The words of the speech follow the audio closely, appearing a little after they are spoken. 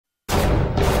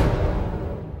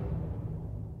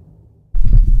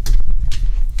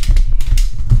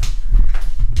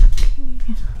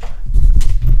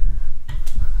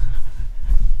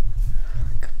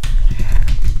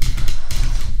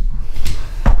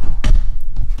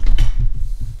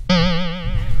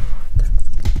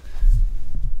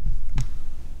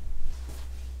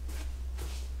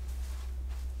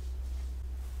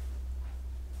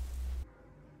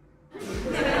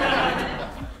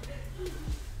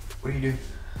What do you do?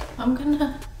 I'm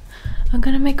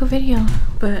gonna make a video,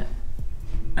 but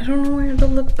I don't know where it'll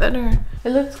look better. It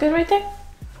looks good right there?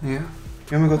 Yeah.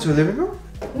 You want me to go to the living room?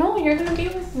 No, you're gonna be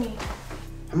with me.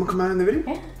 I'm gonna come out in the video?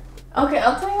 Yeah. Okay,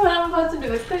 I'll tell you what I'm about to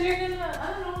do. It's because you're gonna,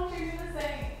 I don't know what you're gonna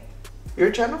say.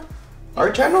 Your channel?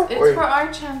 Our channel? It's or... for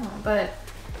our channel, but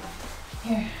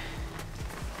here.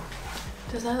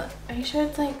 Does that, are you sure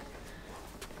it's like,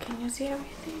 can you see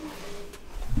everything?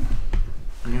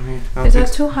 Is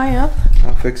that too high up?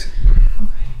 I'll fix it.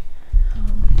 Okay.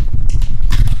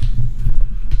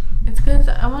 It's because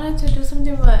I wanted to do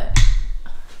something, but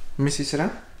Let me see, sit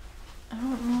down. I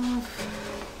don't know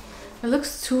if it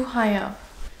looks too high up.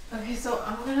 Okay, so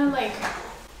I'm gonna like,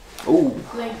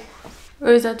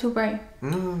 or is that too bright?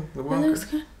 No, the It one. looks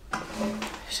good.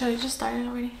 Should I just start it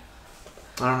already?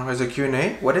 I don't know. Is it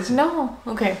Q&A? What is it? No.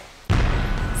 Okay.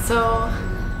 So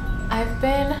I've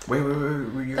been. Wait. You're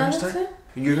That gonna looks start? good?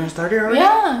 You're gonna start it already?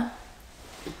 Yeah.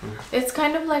 It's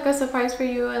kind of like a surprise for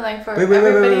you and like for Wait,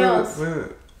 everybody else.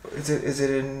 Wait. Is it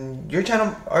in your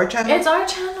channel? Our channel? It's our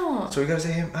channel. So we gotta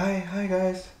say him. Hi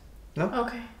guys. No?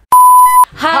 Okay.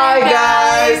 Hi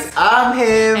guys. I'm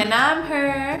him. And I'm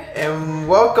her. And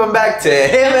welcome back to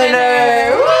Him and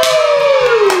Her.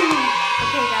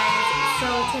 Okay guys,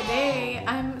 so today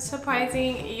I'm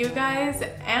surprising you guys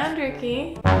and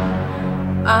Ricky.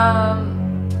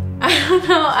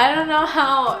 I don't know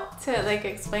how to like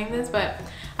explain this, but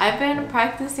I've been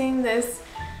practicing this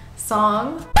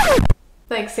song,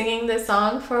 like singing this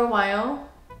song for a while.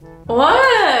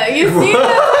 What? You see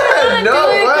that? No,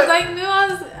 what? Because I knew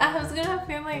I was gonna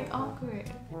feel like awkward.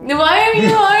 Why are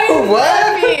you always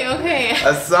What? me? Okay.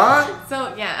 A song?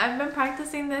 So yeah, I've been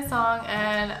practicing this song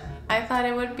and I thought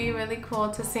it would be really cool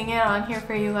to sing it on here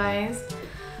for you guys.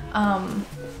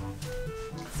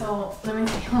 So let me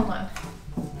see, hold on.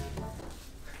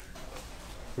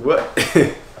 What?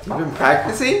 You've been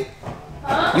practicing?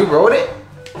 Huh? You wrote it?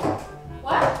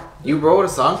 What? You wrote a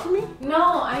song for me?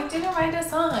 No, I didn't write a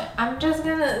song. I'm just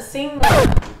gonna sing.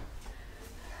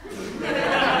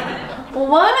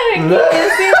 What? You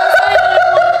see,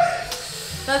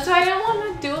 that's why I don't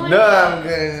want to do it. No, I'm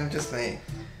good. I'm just saying.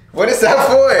 What is that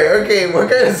for? Okay, what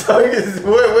kind of song is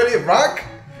what is rock?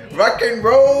 Rock and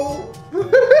roll?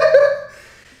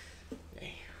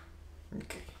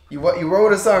 Okay. You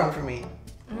wrote a song for me.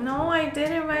 No, I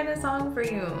didn't write a song for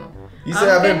you. You said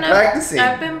I've been practicing.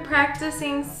 I've been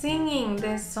practicing singing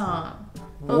this song.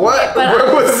 Okay, What?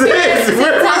 Where was this?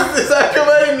 Where was this? How come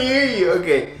I didn't hear you?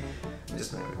 Okay.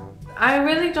 Just I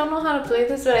really don't know how to play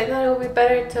this, but I thought it would be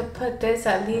better to put this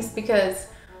at least because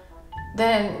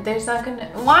then there's not gonna.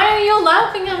 Why are you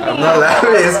laughing at me? I'm not laughing.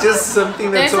 It's just something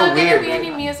that's There's so not weird. gonna be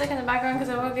any music in the background because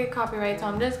I will get copyright, so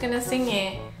I'm just gonna sing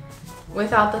it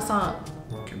without the song.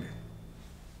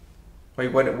 Wait,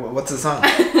 what's the song?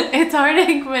 It's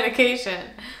Heartache Medication.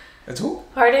 It's who?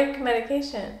 Heartache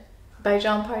Medication by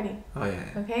John Party. Oh yeah.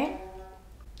 Okay?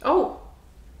 Oh.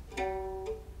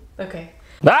 Okay.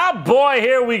 Ah, boy,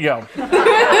 here we go.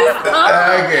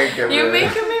 Okay. You're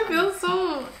making me feel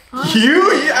so...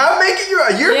 I'm making you.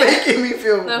 You're Yeah. making me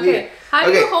feel Okay. weird. How do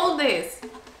Okay. you hold this?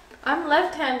 I'm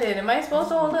left-handed. Am I supposed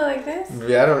to hold it like this?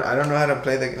 Yeah, I don't know how to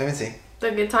play the. Let me see.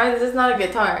 The guitar? This is not a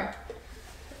guitar.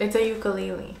 It's a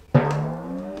ukulele.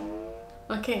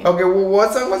 Okay. Okay, well,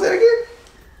 what song was it again?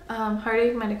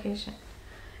 Heartache Medication.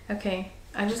 Okay.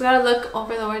 I just gotta look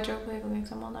over the words real quick. Okay,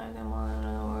 some all night, some all night, I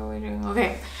don't know what we're doing.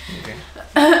 Okay.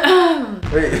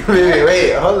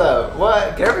 Wait, hold up.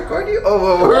 What? Can I record you? Oh,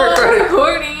 well, we're recording.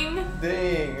 Recording.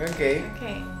 Dang, okay.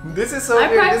 Okay. This is so I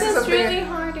weird. This is practiced something. really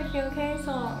hard, okay,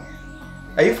 so...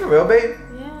 Are you for real, babe?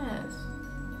 Yes.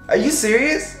 Are you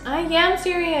serious? I am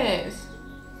serious.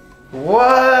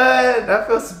 What? That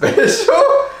feels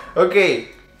special. Okay.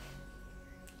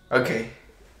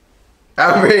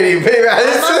 I'm ready, baby.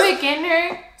 I'm a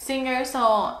beginner singer,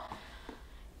 so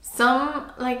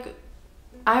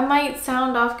I might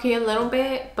sound off key a little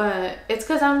bit, but it's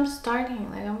because I'm starting.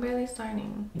 Like, I'm really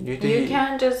starting. You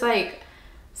can't just like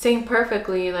sing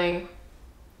perfectly, like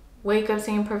wake up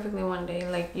singing perfectly one day.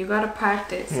 Like, you gotta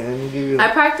practice. Yeah, I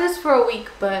practiced for a week,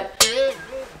 but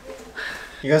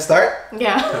you gonna start?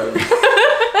 yeah.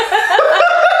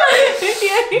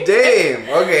 Damn.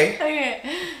 Okay. Okay.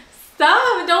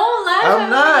 Stop! Don't laugh. I'm at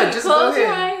not, me. just Close go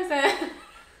your ahead. eyes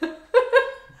and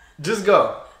Just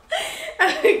go.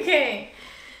 okay.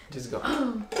 Just go.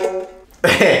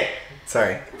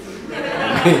 Sorry.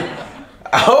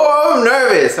 Oh, I'm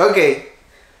nervous. Okay.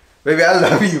 Baby, I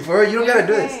love you. For real, you don't gotta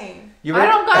do this. You I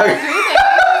ready? don't gotta do this.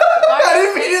 I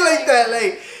didn't mean it like that.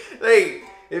 Like,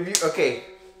 if you, okay.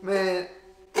 Man.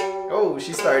 Oh,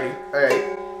 she's starting.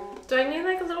 Alright. Do I need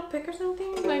like a little pick or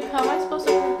something? Like, how am I supposed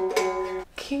to?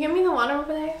 Can you give me the water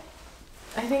over there?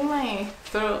 I think my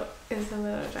throat is a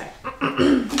little dry.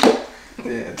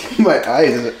 Yeah, my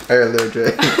eyes are a little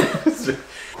dry.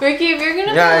 Ricky, if you're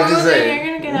gonna you're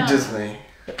gonna get out. Just me.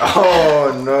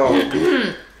 Oh no.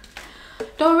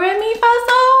 Do re mi fa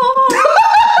sol.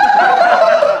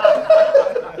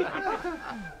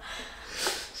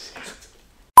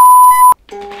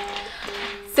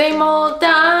 Same old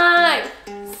time,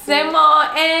 same old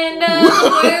end of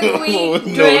work week.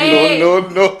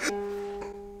 No.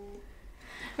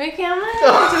 Ricky, I'm not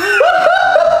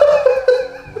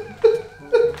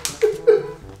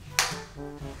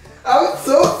I'm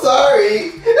so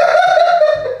sorry.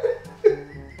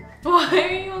 Why are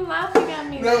you laughing at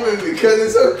me? No, but because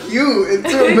it's so cute.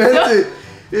 It's romantic.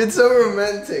 It's so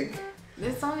romantic.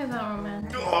 This song is not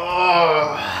romantic.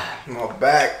 Oh, my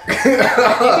back. If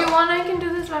you want, I can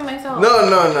do this by myself. No,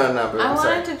 bro. I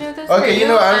wanted to do this Okay, for you. you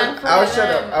know, and for I'll shut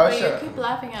them, up. I'll but shut you up. keep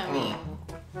laughing at me.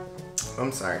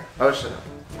 I'm sorry. I'll shut up.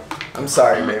 I'm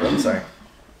sorry, babe. I'm sorry.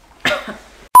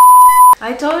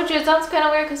 I told you it sounds kind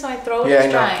of weird because my throat Yeah, is I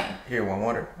know. dry. Here, one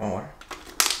water.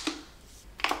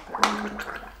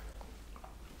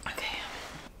 Okay.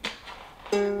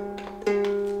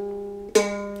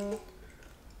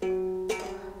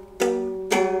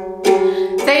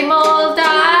 Same old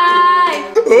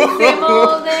die, same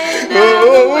old end of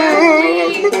the work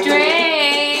week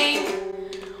drink.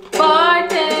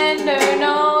 Bartender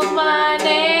knows my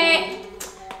name.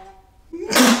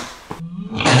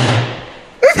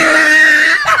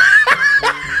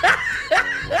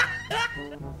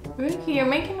 Ricky, you're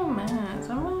making a mess.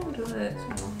 I'm not gonna do this.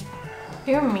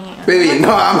 You're mean. Baby,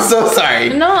 no, I'm so sorry.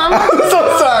 No, I'm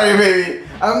so sorry, baby.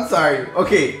 I'm sorry.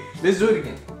 Okay, let's do it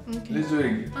again. Okay. Let's do it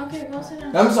again. Okay, go sit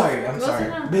down. I'm sorry. I'm Go sorry. sit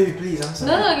down. Baby, please, I'm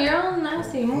sorry. No, you're all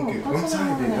nasty. Move. Okay, Go I'm sit sorry,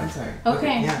 down baby. over I'm there. sorry.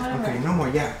 Okay, Yeah. whatever. Okay. No more.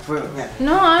 Yeah. Yeah.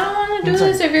 No, I don't want to do I'm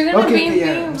sorry. this if you're gonna be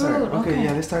yeah, being I'm sorry. rude. Okay,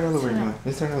 yeah, let's start all over. Sit Come down. on.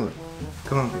 Let's start all over.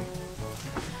 Come on, baby.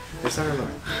 Let's start all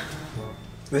over.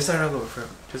 Let's start all over,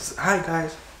 forever. Just hi,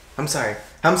 guys. I'm sorry.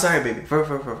 I'm sorry, baby.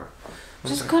 Forever.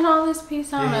 Just cut all this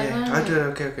piece out. Yeah. And I'll do then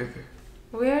it. Okay.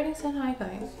 we already said hi,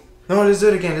 guys. No, let's do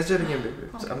it again. Baby.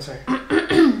 I'm sorry.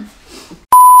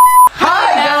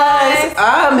 Hi, guys.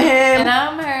 I'm him. And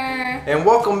I'm her. And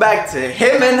welcome back to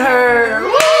Him and Her.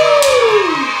 Woo!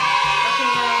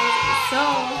 Okay, guys.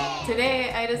 So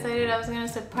today I decided I was gonna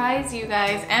surprise you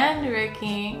guys and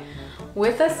Ricky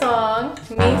with a song.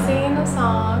 Me singing a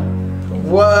song.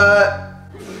 What?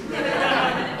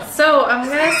 So I'm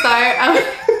gonna start.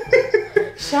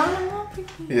 Shut up,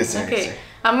 Ricky. Yes, sir. Okay. Yes, sir.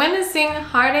 I'm gonna sing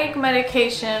Heartache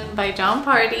Medication by John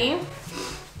Party.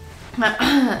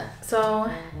 So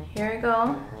here I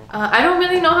go. I don't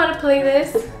really know how to play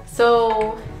this,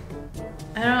 so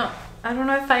I don't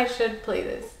know if I should play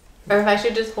this or if I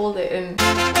should just hold it and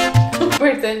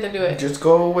pretend to do it. Just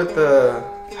go with the.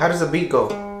 How does the beat go?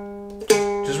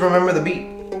 Just remember the beat.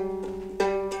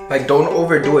 Like, don't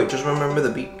overdo it. Just remember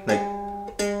the beat. Like.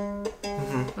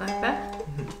 Like that?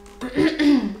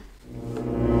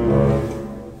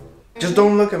 Just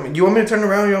don't look at me. You want me to turn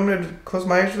around? You want me to close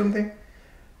my eyes or something?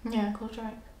 Yeah, close your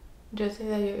eyes. Just say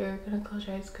that you're gonna close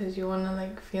your eyes because you wanna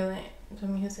like feel it, the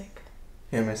music.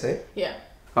 You want me to say it? Yeah.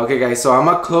 Okay, guys. So I'm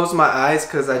gonna close my eyes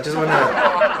because I just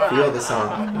wanna feel the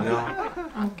song. You know.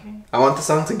 Okay. I want the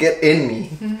song to get in me.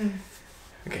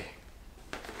 Okay.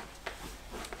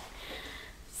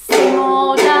 Same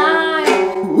old time.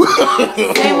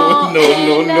 Same old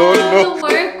end of the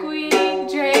work week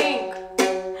drink.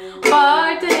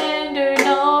 Bartender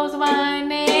knows my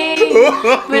name,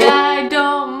 but I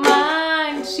don't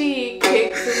mind. She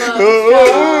kicks him up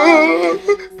strong.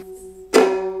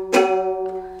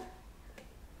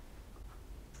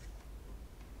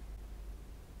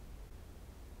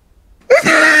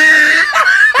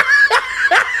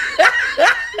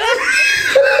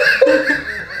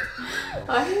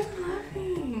 Why are you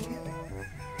laughing?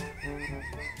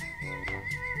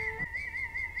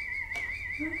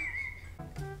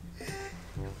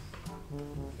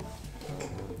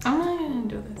 I'm not gonna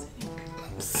do this anymore.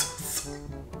 I'm so sorry.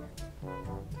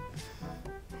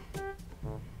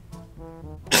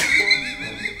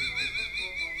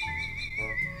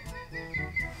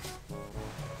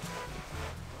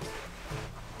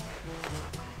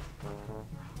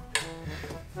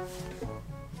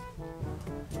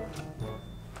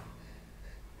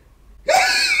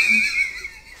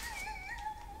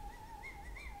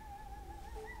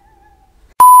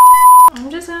 I'm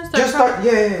just gonna start, Just start.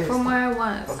 Yeah. from where I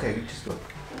was. Okay, you just go.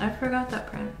 I forgot that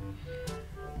print.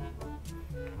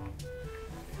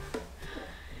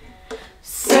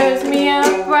 Serves me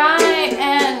up right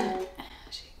and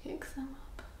she kicks him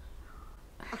up.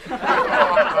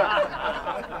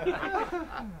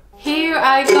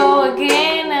 I go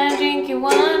again. I'm drinking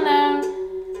one.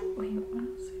 Wait, what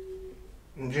else?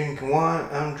 I'm drinking one.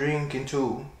 I'm drinking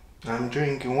two. I'm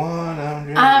drinking one.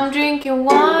 I'm drinking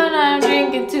one. I'm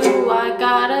drinking two. I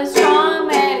got a strong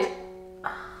medic.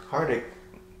 Heartache,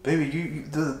 baby. You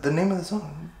the name of the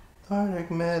song. Heartache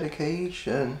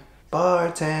medication.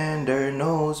 Bartender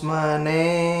knows my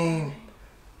name.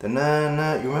 The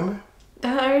na. You remember?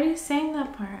 I already sang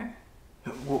that part.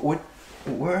 What?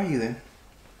 Where are you then?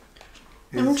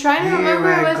 I'm trying to remember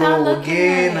without looking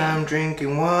again. at it. I'm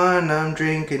drinking one. I'm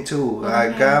drinking two. Okay.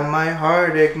 I got my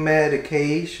heartache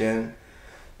medication.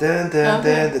 Dun dun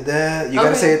dun dun dun. You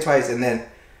gotta say it twice and then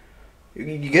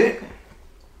you get it.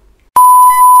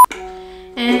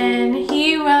 And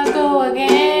here I go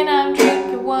again. I'm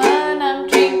drinking one. I'm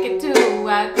drinking two.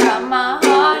 I got my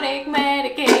heartache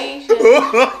medication.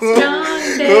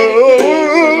 Strong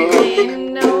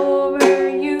dedication over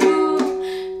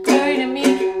you. Turning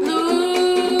me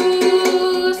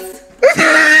loose.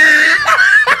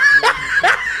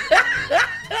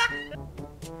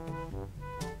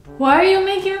 Why are you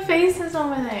making faces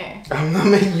over there? I'm not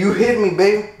making you hit me,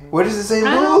 babe. Where does it say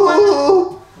I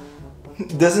don't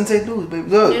lose? Doesn't say lose, babe.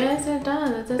 Look. Yes, it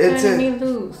does. It's turning me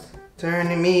loose.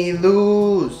 Turning me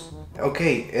loose.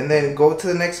 Okay, and then go to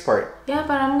the next part. Yeah,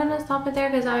 but I'm gonna stop it there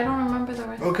because I don't remember the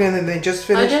rest. Okay, and then just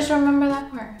finish. I just remember that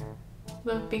part.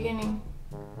 The beginning.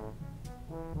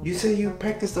 You said you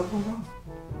practiced the whole song.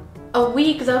 A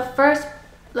week, the first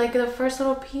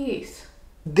little piece.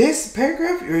 This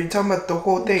paragraph, or are you talking about the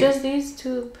whole thing? Just these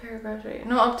two paragraphs right.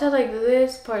 No, up to like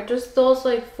this part. Just those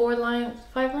like 5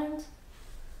 lines.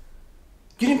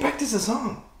 You didn't practice the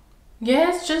song.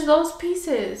 Yes, just those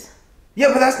pieces. Yeah,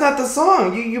 but that's not the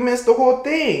song. You missed the whole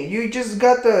thing. You just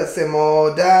got the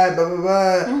semo die blah blah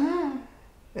blah,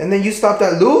 and then you stopped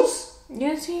at lose.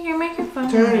 You see, you're making fun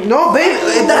of Turn. me. No, babe,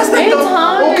 that's not It's the.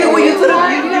 hard. Okay, well you could You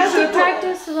have. have to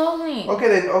practice slowly. Okay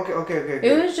then. Okay.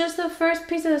 It was just the first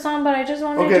piece of the song, but I just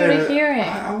wanted Okay, you then, to hear it.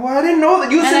 Well, I didn't know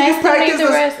that. You And said I you still make practiced the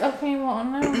this. rest. Okay, well,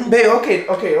 no. Babe, okay.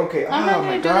 I'm not Oh my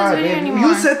gonna do god, this video babe. anymore.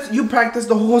 You said you practiced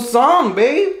the whole song,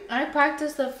 babe. I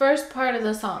practiced the first part of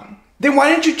the song. Then why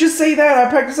didn't you just say that? I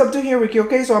practiced up to here, Ricky.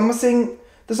 Okay, so I'm gonna sing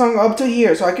the song up to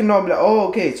here, so I can know. Like, oh,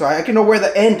 okay, so I can know where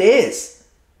the end is.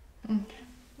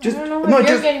 Just, I don't know why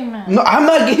you're getting mad. No, I'm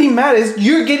not getting mad.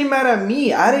 You're getting mad at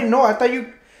me. I didn't know. I thought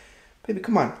you. Baby,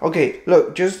 come on. Okay,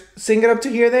 look, just sing it up to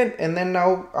here then, and then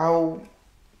I'll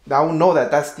know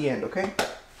that that's the end. Okay.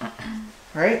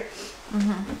 Right.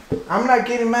 I'm not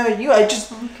getting mad at you.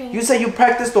 You said you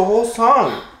practiced the whole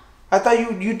song. I thought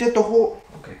you did the whole.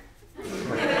 Okay.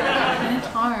 It's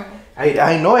hard.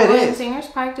 I know it is. When singers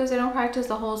practice, they don't practice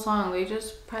the whole song. They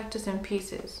just practice in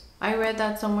pieces. I read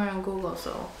that somewhere on Google,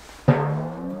 so.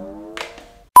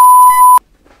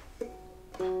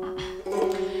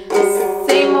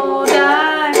 Same old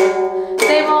I,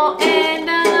 same old end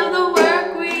of the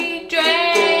work we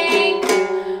drank.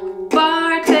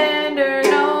 Bartender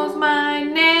knows my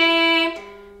name,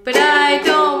 but I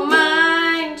don't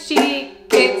mind. She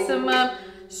kicks him up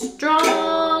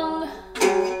strong.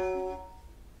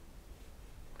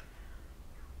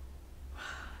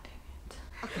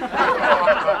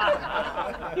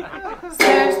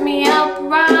 Serves me up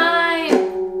right.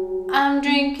 I'm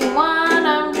drinking one,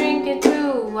 I'm drinking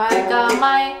two. I got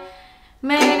my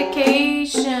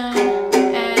medication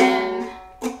and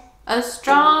a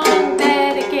strong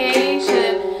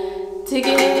dedication to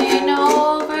getting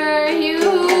over you.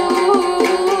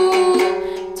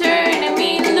 Turning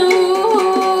me loose.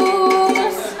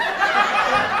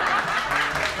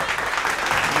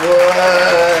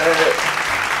 What?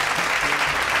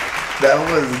 That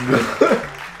was good.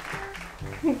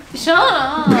 Shut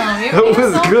up. You're That being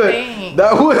was so good. fake.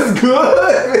 That was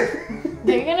good.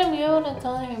 They're gonna be able to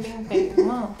tell you're being fake.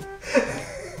 Move.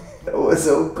 That was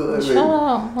so good, Shut baby.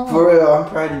 up. Move. For real, I'm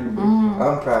proud of you, baby.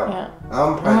 I'm proud. Yeah.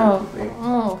 I'm proud of you, baby.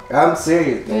 Move. I'm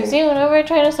serious, You baby. see, whenever I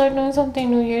try to start doing something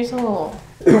new, you're so.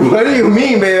 What do you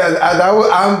mean, baby?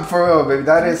 I'm for real, baby.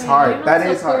 That is hard. You're That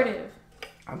not is hard. supportive.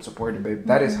 I'm supportive, baby.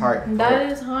 That is hard. That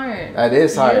is hard. That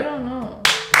is hard. You don't know.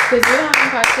 Because you haven't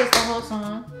practiced the whole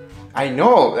song. I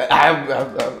know.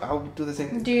 I'll do the same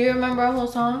thing. Do you remember a whole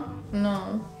song?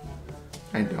 No.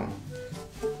 I don't.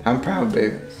 I'm proud,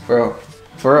 baby. For real.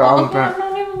 For real, I'm Okay, proud. I'm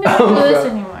not even gonna do this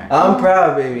anymore. I'm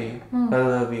proud, baby. I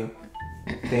love you.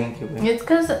 Thank you, baby. It's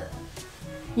because,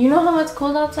 you know how it's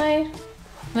cold outside?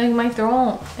 Like my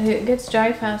throat, it gets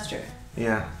dry faster.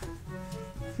 Yeah.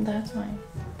 That's why.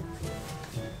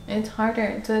 It's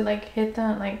harder to like hit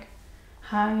the like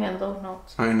high and low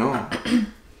notes. I know. I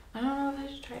don't know if I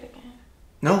should try it again.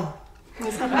 No.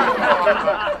 Just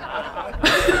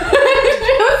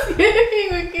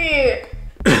kidding, okay.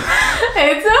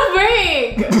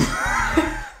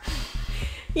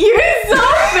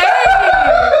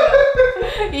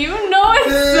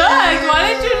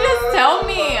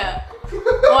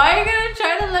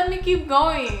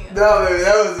 me. No, baby,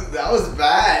 that was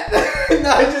bad. No,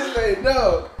 I just made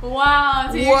no. Wow,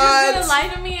 so you're just gonna lie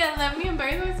to me and let me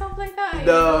embarrass myself like that?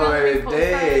 No, baby,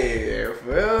 damn.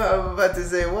 Well, I'm about to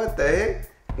say, what the heck?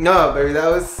 No, baby,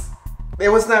 it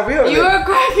was not real. You were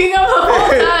cracking up the whole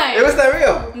time. It was not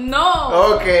real.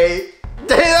 No. Okay.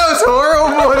 Dang, that was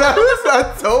horrible.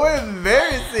 That's so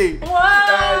embarrassing.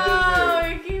 Wow.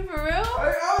 You for real?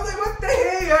 I was like, what the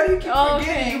heck? How do you keep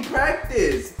forgetting? You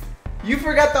practiced. You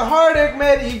forgot the hard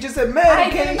egg you just said medication. I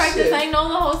didn't practice. I know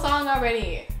the whole song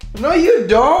already. No, you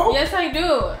don't. Yes, I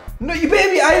do. No, you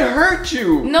baby, I hurt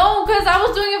you. No, because I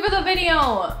was doing it for the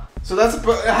video. So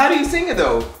how do you sing it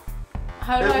though?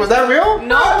 Was that real?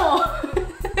 No.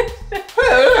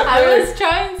 I was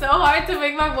trying so hard to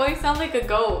make my voice sound like a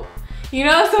goat. You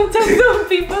know, sometimes when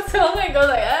people tell me, I go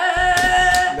like,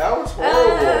 ah. That was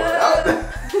horrible.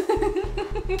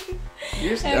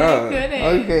 You're dumb.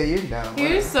 Okay, you're dumb.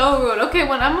 You're so rude. Okay,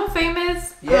 when I'm a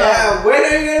famous when are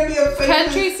you gonna be a famous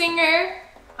country singer,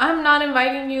 I'm not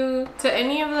inviting you to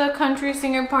any of the country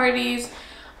singer parties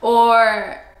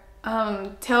or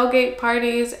tailgate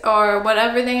parties or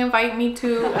whatever they invite me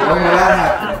to. When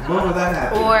will that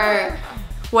happen? Or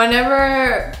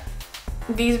whenever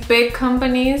these big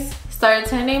companies start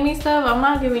sending me stuff, I'm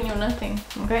not giving you nothing,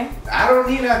 okay? I don't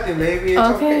need nothing, baby. It's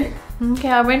okay. Okay,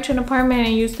 I'll rent you an apartment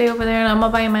and you stay over there and I'm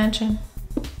gonna buy a mansion.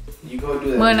 You go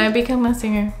do that. When I become a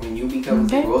singer. When you become a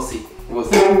singer, we'll see. We'll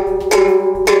see.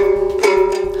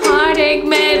 Heartache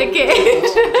medication.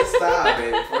 Just stop,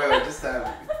 baby. Forever, just stop.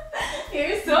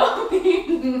 You're so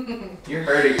mean. You're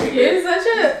hurting me. You're such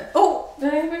a... Oh,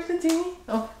 did I break the TV?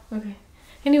 Oh, okay.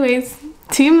 Anyways,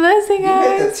 Team Leslie,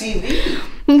 guys. You hit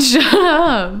the TV. Shut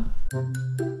up.